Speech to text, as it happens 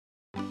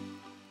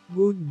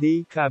Good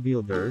day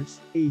Kabuilders,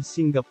 a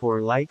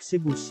Singapore-like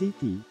Cebu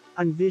City,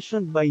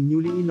 envisioned by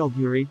newly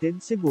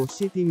inaugurated Cebu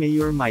City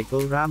Mayor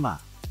Michael Rama.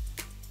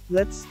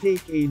 Let's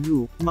take a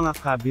look, mga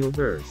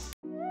Kabuilders.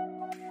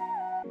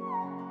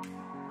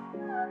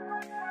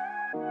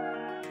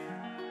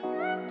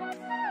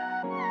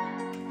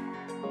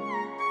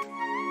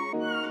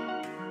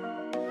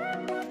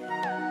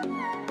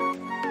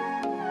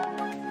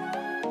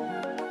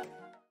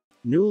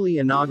 Newly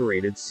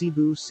inaugurated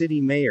Cebu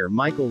City Mayor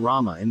Michael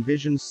Rama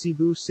envisions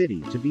Cebu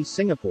City to be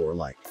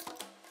Singapore-like.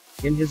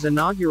 In his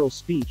inaugural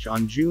speech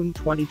on June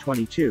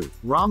 2022,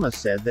 Rama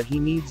said that he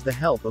needs the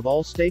help of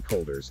all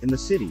stakeholders in the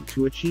city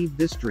to achieve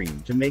this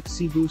dream to make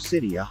Cebu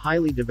City a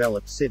highly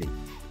developed city.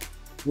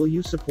 Will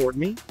you support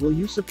me? Will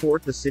you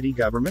support the city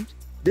government?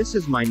 This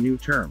is my new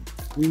term.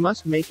 We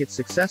must make it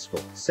successful,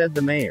 said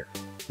the mayor.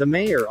 The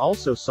mayor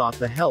also sought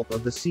the help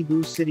of the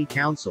Cebu City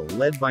Council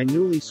led by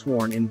newly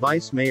sworn-in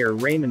Vice Mayor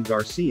Raymond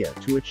Garcia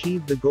to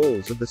achieve the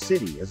goals of the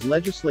city, as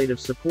legislative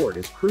support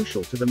is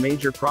crucial to the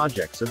major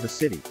projects of the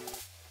city.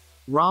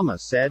 Rama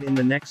said in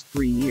the next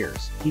 3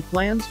 years, he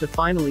plans to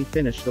finally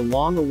finish the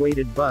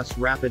long-awaited bus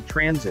rapid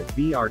transit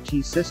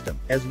 (BRT) system,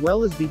 as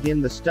well as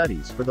begin the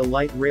studies for the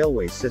light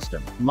railway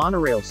system,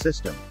 monorail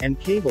system, and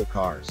cable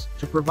cars,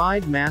 to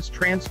provide mass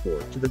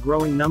transport to the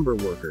growing number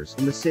of workers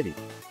in the city.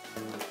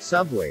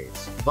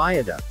 Subways,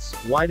 viaducts,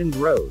 widened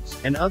roads,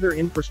 and other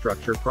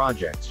infrastructure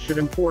projects should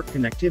import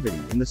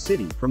connectivity in the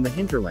city from the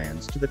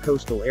hinterlands to the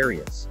coastal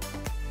areas.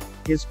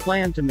 His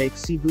plan to make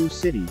Cebu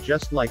City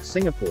just like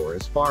Singapore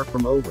is far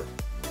from over.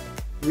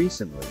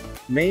 Recently,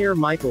 Mayor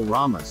Michael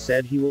Rama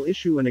said he will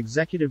issue an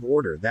executive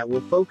order that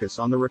will focus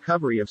on the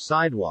recovery of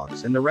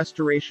sidewalks and the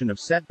restoration of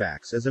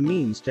setbacks as a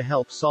means to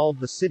help solve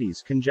the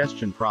city's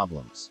congestion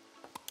problems.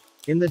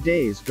 In the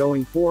days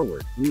going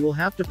forward, we will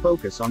have to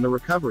focus on the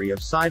recovery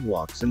of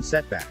sidewalks and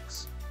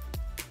setbacks.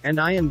 And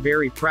I am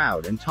very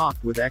proud and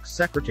talked with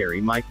ex-Secretary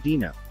Mike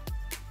Dino.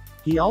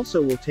 He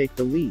also will take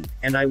the lead,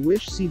 and I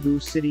wish Cebu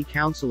City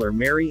Councilor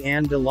Mary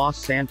Ann de los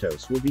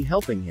Santos will be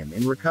helping him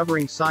in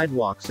recovering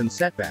sidewalks and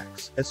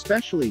setbacks,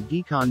 especially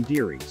Gicon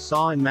Diri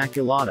Saw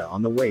Immaculata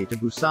on the way to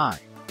Busai.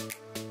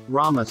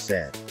 Rama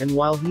said. And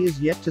while he is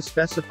yet to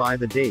specify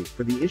the date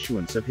for the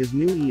issuance of his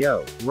new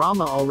EO,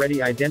 Rama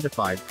already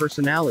identified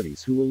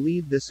personalities who will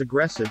lead this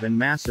aggressive and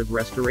massive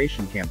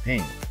restoration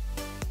campaign.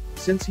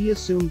 Since he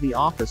assumed the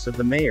office of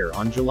the mayor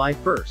on July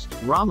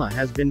 1st, Rama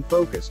has been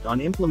focused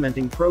on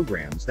implementing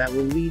programs that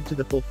will lead to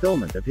the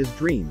fulfillment of his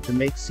dream to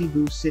make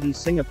Cebu City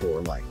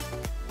Singapore-like.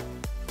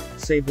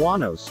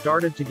 Cebuanos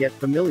started to get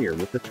familiar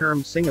with the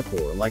term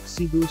Singapore like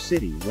Cebu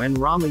City when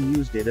Rama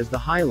used it as the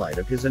highlight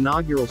of his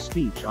inaugural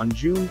speech on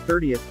June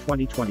 30,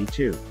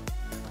 2022.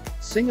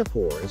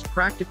 Singapore is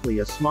practically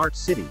a smart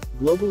city,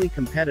 globally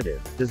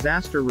competitive,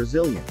 disaster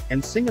resilient,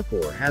 and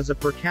Singapore has a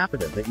per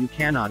capita that you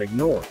cannot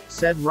ignore,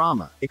 said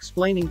Rama,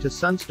 explaining to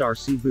Sunstar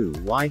Cebu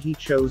why he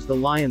chose the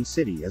Lion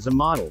City as a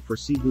model for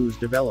Cebu's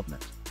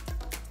development.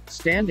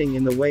 Standing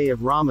in the way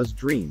of Rama's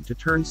dream to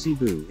turn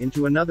Cebu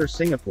into another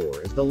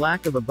Singapore is the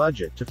lack of a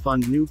budget to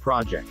fund new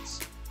projects.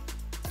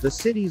 The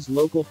city's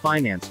Local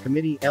Finance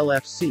Committee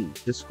 (LFC)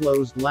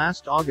 disclosed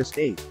last August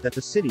 8 that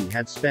the city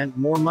had spent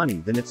more money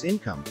than its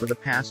income for the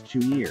past 2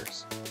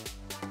 years.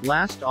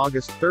 Last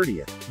August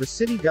 30, the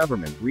city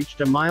government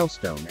reached a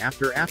milestone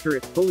after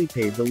it fully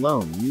paid the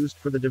loan used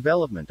for the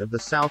development of the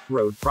South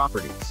Road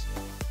properties.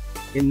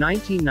 In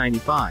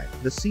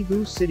 1995, the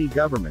Cebu city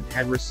government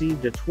had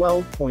received a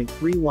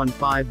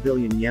 12.315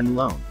 billion yen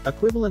loan,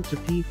 equivalent to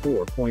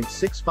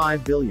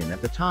P4.65 billion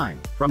at the time,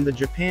 from the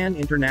Japan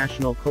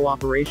International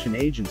Cooperation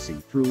Agency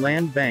through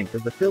Land Bank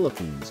of the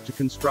Philippines to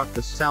construct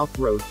the South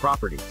Road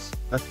properties,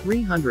 a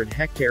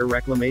 300-hectare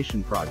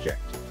reclamation project.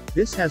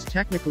 This has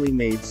technically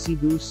made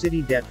Cebu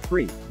City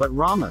debt-free, but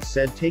Rama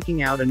said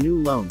taking out a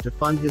new loan to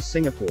fund his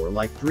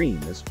Singapore-like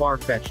dream is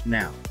far-fetched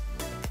now.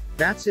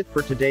 That's it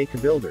for today,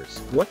 Kabuilders.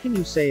 What can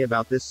you say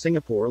about this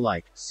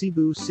Singapore-like,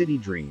 Cebu City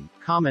dream?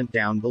 Comment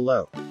down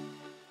below.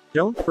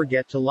 Don't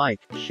forget to like,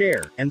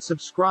 share, and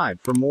subscribe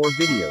for more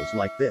videos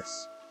like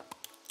this.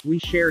 We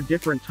share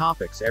different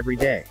topics every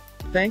day.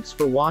 Thanks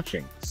for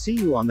watching. See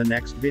you on the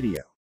next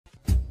video.